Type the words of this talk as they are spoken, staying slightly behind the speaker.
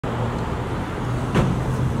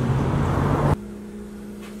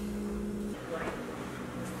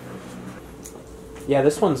Yeah,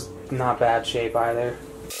 this one's not bad shape either.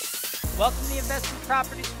 Welcome to the Investment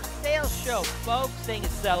Properties for Sale Show, folks. Things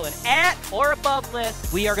is selling at or above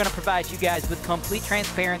list. We are going to provide you guys with complete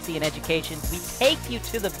transparency and education. We take you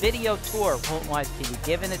to the video tour, HoltonWiseTV,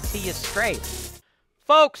 giving it to you straight.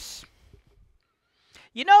 Folks,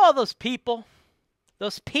 you know all those people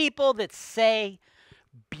that say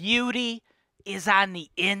beauty is on the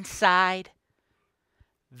inside?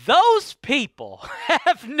 Those people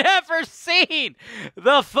have never seen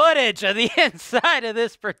the footage of the inside of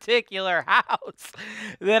this particular house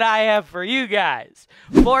that I have for you guys.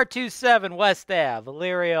 427 West Ave,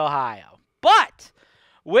 Elyria, Ohio. But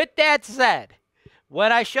with that said,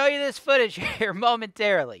 when I show you this footage here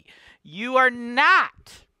momentarily, you are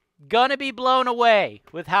not going to be blown away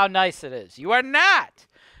with how nice it is. You are not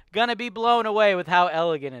going to be blown away with how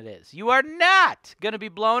elegant it is. You are not going to be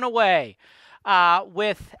blown away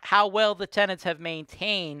with how well the tenants have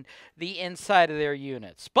maintained the inside of their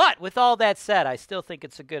units. But with all that said, I still think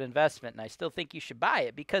it's a good investment, and I still think you should buy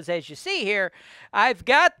it because, as you see here, I've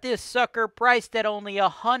got this sucker priced at only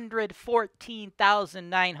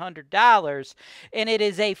 $114,900, and it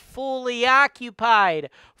is a fully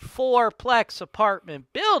occupied fourplex apartment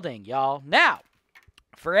building, y'all. Now,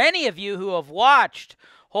 for any of you who have watched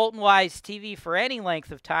HoltonWiseTV for any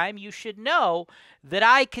length of time, you should know that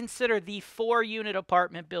I consider the 4-unit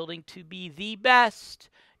apartment building to be the best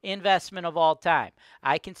investment of all time.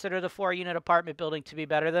 I consider the 4-unit apartment building to be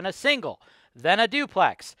better than a single, then a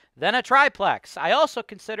duplex, then a triplex. I also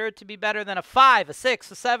consider it to be better than a 5, a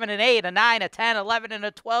 6, a 7, an 8, a 9, a 10, 11, and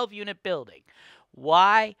a 12-unit building.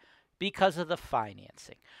 Why? Because of the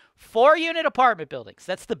financing. 4-unit apartment buildings.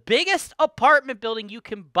 That's the biggest apartment building you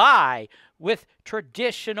can buy with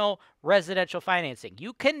traditional residential financing.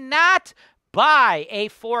 You cannot buy a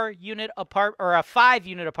 4-unit apartment or a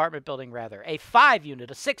 5-unit apartment building, rather. A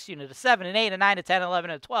 5-unit, a 6-unit, a 7, an 8, a 9, a 10,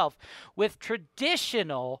 11, and a 12 with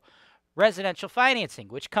traditional residential financing,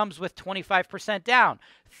 which comes with 25% down,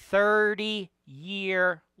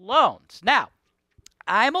 30-year loans. Now,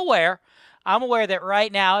 I'm aware that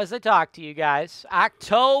right now, as I talk to you guys,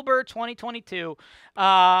 October 2022,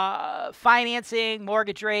 financing,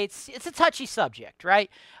 mortgage rates, it's a touchy subject, right?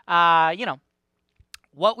 You know,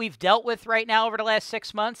 what we've dealt with right now over the last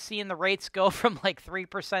 6 months, seeing the rates go from like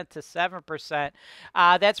 3% to 7%,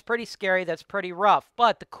 that's pretty scary. That's pretty rough.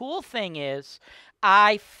 But the cool thing is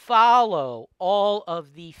I follow all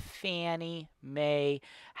of the Fannie Mae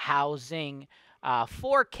housing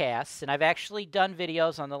forecasts, and I've actually done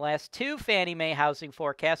videos on the last 2 Fannie Mae housing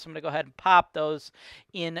forecasts. I'm going to go ahead and pop those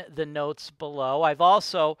in the notes below. I've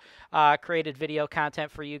also created video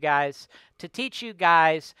content for you guys to teach you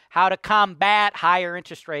guys how to combat higher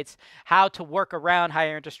interest rates, how to work around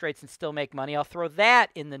higher interest rates and still make money. I'll throw that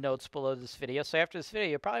in the notes below this video. So after this video,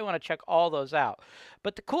 you probably want to check all those out.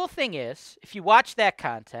 But the cool thing is, if you watch that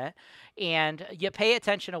content and you pay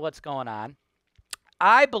attention to what's going on,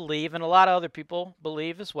 I believe, and a lot of other people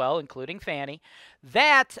believe as well, including Fannie,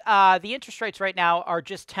 that the interest rates right now are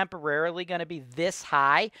just temporarily going to be this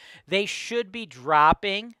high. They should be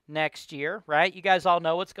dropping next year, right? You guys all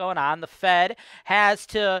know what's going on. The Fed has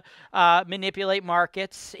to manipulate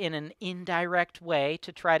markets in an indirect way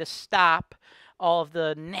to try to stop all of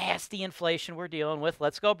the nasty inflation we're dealing with.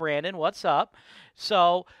 Let's go, Brandon. What's up?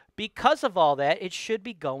 So because of all that, it should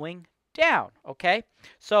be going down, okay?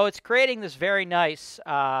 So it's creating this very nice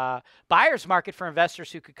buyer's market for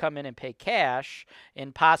investors who could come in and pay cash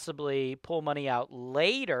and possibly pull money out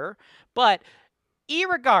later. But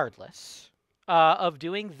irregardless of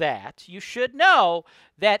doing that, you should know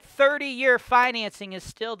that 30-year financing is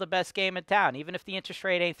still the best game in town, even if the interest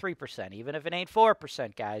rate ain't 3%, even if it ain't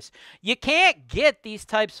 4%, guys. You can't get these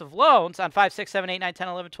types of loans on 5, 6, 7, 8, 9, 10,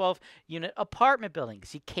 11, 12-unit apartment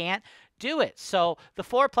buildings. You can't do it. So the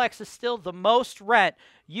fourplex is still the most rent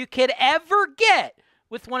you could ever get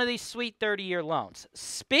with one of these sweet 30-year loans.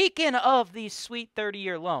 Speaking of these sweet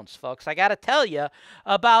 30-year loans, folks, I got to tell you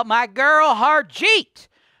about my girl, Harjeet.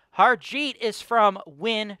 Harjeet is from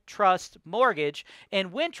Wintrust Mortgage,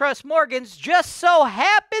 and Wintrust Mortgage just so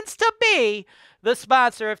happens to be the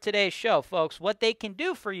sponsor of today's show, folks. What they can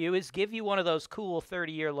do for you is give you one of those cool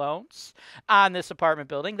 30-year loans on this apartment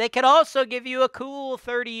building. They can also give you a cool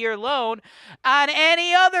 30-year loan on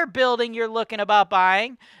any other building you're looking at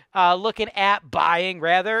buying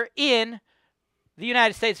in the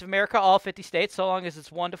United States of America, all 50 states, so long as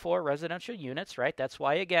it's 1 to 4 residential units, right? That's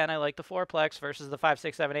why, again, I like the fourplex versus the 5,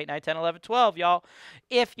 6, 7, 8, 9, 10, 11, 12, y'all.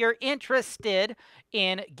 If you're interested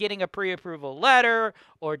in getting a pre-approval letter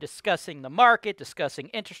or discussing the market, discussing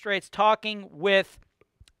interest rates, talking with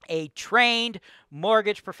a trained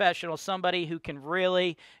mortgage professional, somebody who can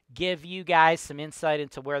really give you guys some insight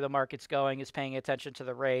into where the market's going, is paying attention to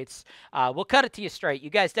the rates. We'll cut it to you straight. You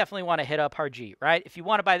guys definitely want to hit up Harjeet, right? If you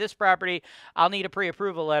want to buy this property, I'll need a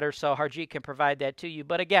pre-approval letter, so Harjeet can provide that to you.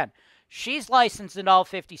 But again, she's licensed in all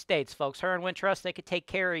 50 states, folks. Her and Wintrust, they could take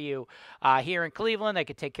care of you here in Cleveland. They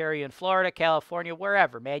could take care of you in Florida, California,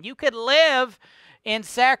 wherever, man. You could live in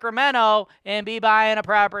Sacramento and be buying a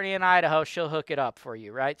property in Idaho. She'll hook it up for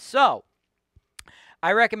you, right? So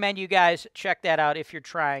I recommend you guys check that out if you're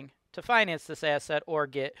trying to finance this asset or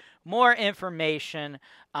get more information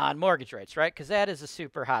on mortgage rates, right? Because that is a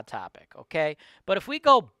super hot topic, okay? But if we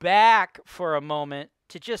go back for a moment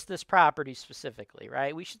to just this property specifically,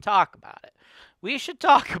 right? We should talk about it. We should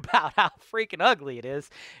talk about how freaking ugly it is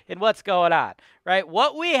and what's going on, right?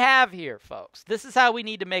 What we have here, folks, this is how we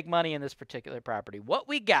need to make money in this particular property. What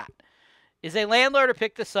we got is a landlord who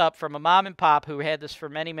picked this up from a mom and pop who had this for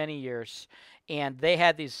many, many years, and they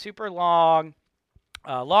had these super long-term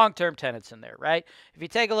tenants in there, right? If you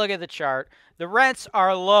take a look at the chart, the rents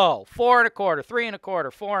are low, 4 1/4, 3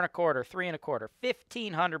 1/4, 4 1/4, 3 1/4,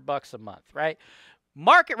 $1,500 a month, right?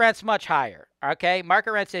 Market rent's much higher, okay?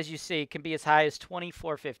 Market rents, as you see, can be as high as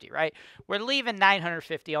 $2,450, right? We're leaving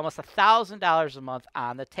 $950, almost $1,000 a month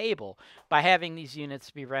on the table by having these units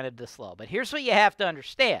be rented this low. But here's what you have to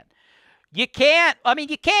understand. You can't, we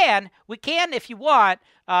can, if you want,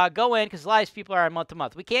 go in, because a lot of these people are on month to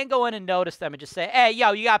month. We can't go in and notice them and just say, hey,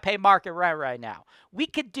 yo, you got to pay market rent right now. We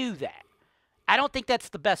could do that. I don't think that's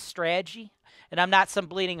the best strategy. And I'm not some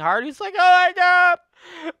bleeding heart who's like, oh my God,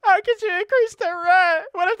 how could you increase their rent?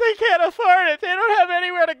 What if they can't afford it? They don't have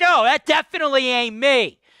anywhere to go. That definitely ain't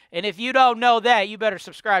me. And if you don't know that, you better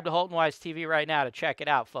subscribe to HoltonWiseTV right now to check it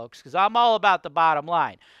out, folks, because I'm all about the bottom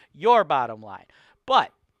line, your bottom line.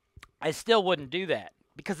 But I still wouldn't do that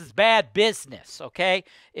because it's bad business, okay?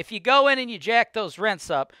 If you go in and you jack those rents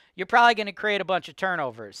up, you're probably going to create a bunch of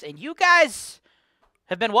turnovers. And you guys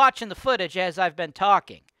have been watching the footage as I've been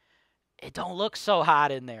talking. It don't look so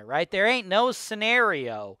hot in there, right? There ain't no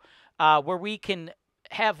scenario where we can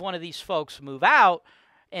have one of these folks move out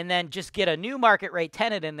and then just get a new market rate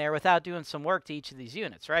tenant in there without doing some work to each of these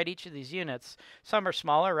units, right? Each of these units, some are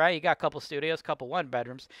smaller, right? You got a couple studios, a couple one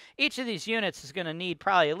bedrooms. Each of these units is going to need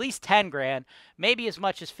probably at least 10 grand, maybe as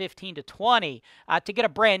much as 15 to 20 to get a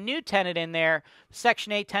brand new tenant in there.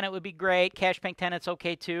 Section 8 tenant would be great. Cash bank tenant's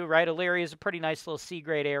okay too, right? Elyria is a pretty nice little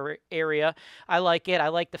C-grade area. I like it. I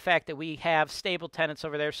like the fact that we have stable tenants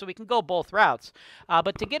over there, so we can go both routes.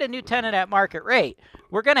 But to get a new tenant at market rate,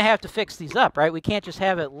 we're going to have to fix these up, right? We can't just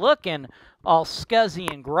have it looking all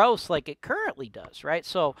scuzzy and gross like it currently does, right?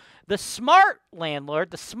 So the smart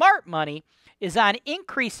landlord, the smart money, is on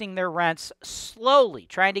increasing their rents slowly,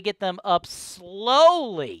 trying to get them up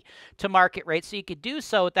slowly to market rate so you could do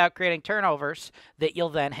so without creating turnovers that you'll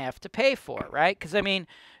then have to pay for, right? Because, I mean,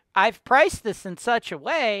 I've priced this in such a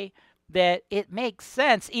way that it makes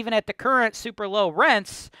sense, even at the current super low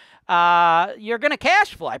rents, you're going to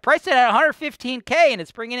cash flow. I priced it at $115K, and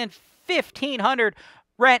it's bringing in $1,500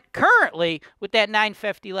 rent currently with that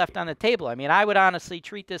 $950 left on the table. I mean, I would honestly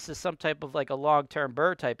treat this as some type of like a long-term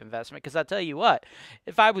BRRRR type investment, because I'll tell you what,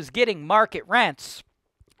 if I was getting market rents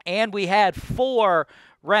and we had 4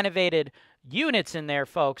 renovated units in there,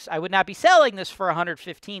 folks, I would not be selling this for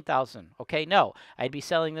 $115,000. Okay, no, I'd be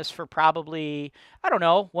selling this for probably, I don't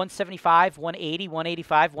know, 175, 180,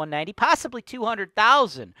 185, 190, possibly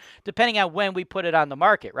 200,000, depending on when we put it on the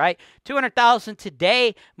market, right? 200,000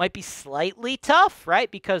 today might be slightly tough, right?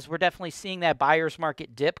 Because we're definitely seeing that buyer's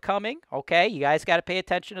market dip coming. Okay, you guys got to pay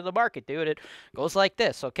attention to the market, dude. It goes like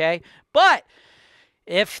this, okay? But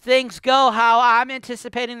if things go how I'm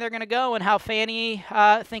anticipating they're going to go and how Fannie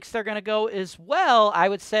thinks they're going to go as well, I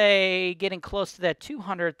would say getting close to that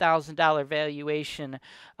 $200,000 valuation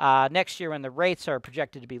next year when the rates are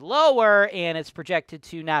projected to be lower and it's projected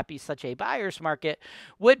to not be such a buyer's market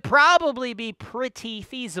would probably be pretty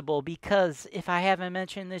feasible, because if I haven't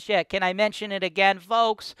mentioned this yet, can I mention it again,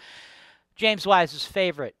 folks? James Wise's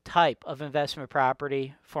favorite type of investment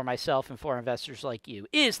property for myself and for investors like you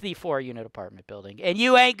is the 4-unit apartment building. And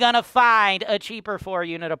you ain't going to find a cheaper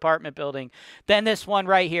 4-unit apartment building than this one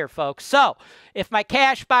right here, folks. So if my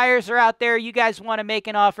cash buyers are out there, you guys want to make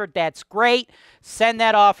an offer, that's great. Send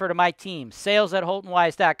that offer to my team,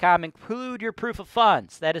 sales@HoltonWise.com. Include your proof of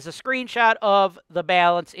funds. That is a screenshot of the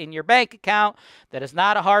balance in your bank account. That is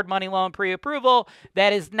not a hard money loan pre-approval.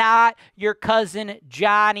 That is not your cousin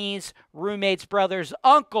Johnny's roommate's brother's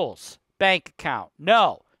uncle's bank account.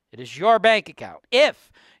 No, it is your bank account.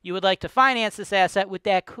 If you would like to finance this asset with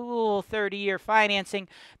that cool 30-year financing,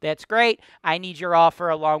 that's great. I need your offer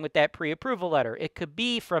along with that pre-approval letter. It could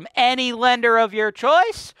be from any lender of your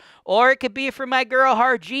choice, or it could be from my girl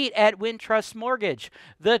Harjeet at Wintrust Mortgage.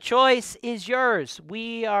 The choice is yours.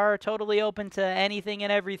 We are totally open to anything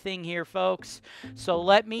and everything here, folks. So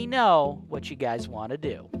let me know what you guys want to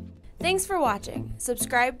do. Thanks for watching.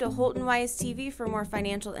 Subscribe to HoltonWise TV for more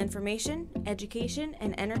financial information, education,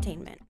 and entertainment.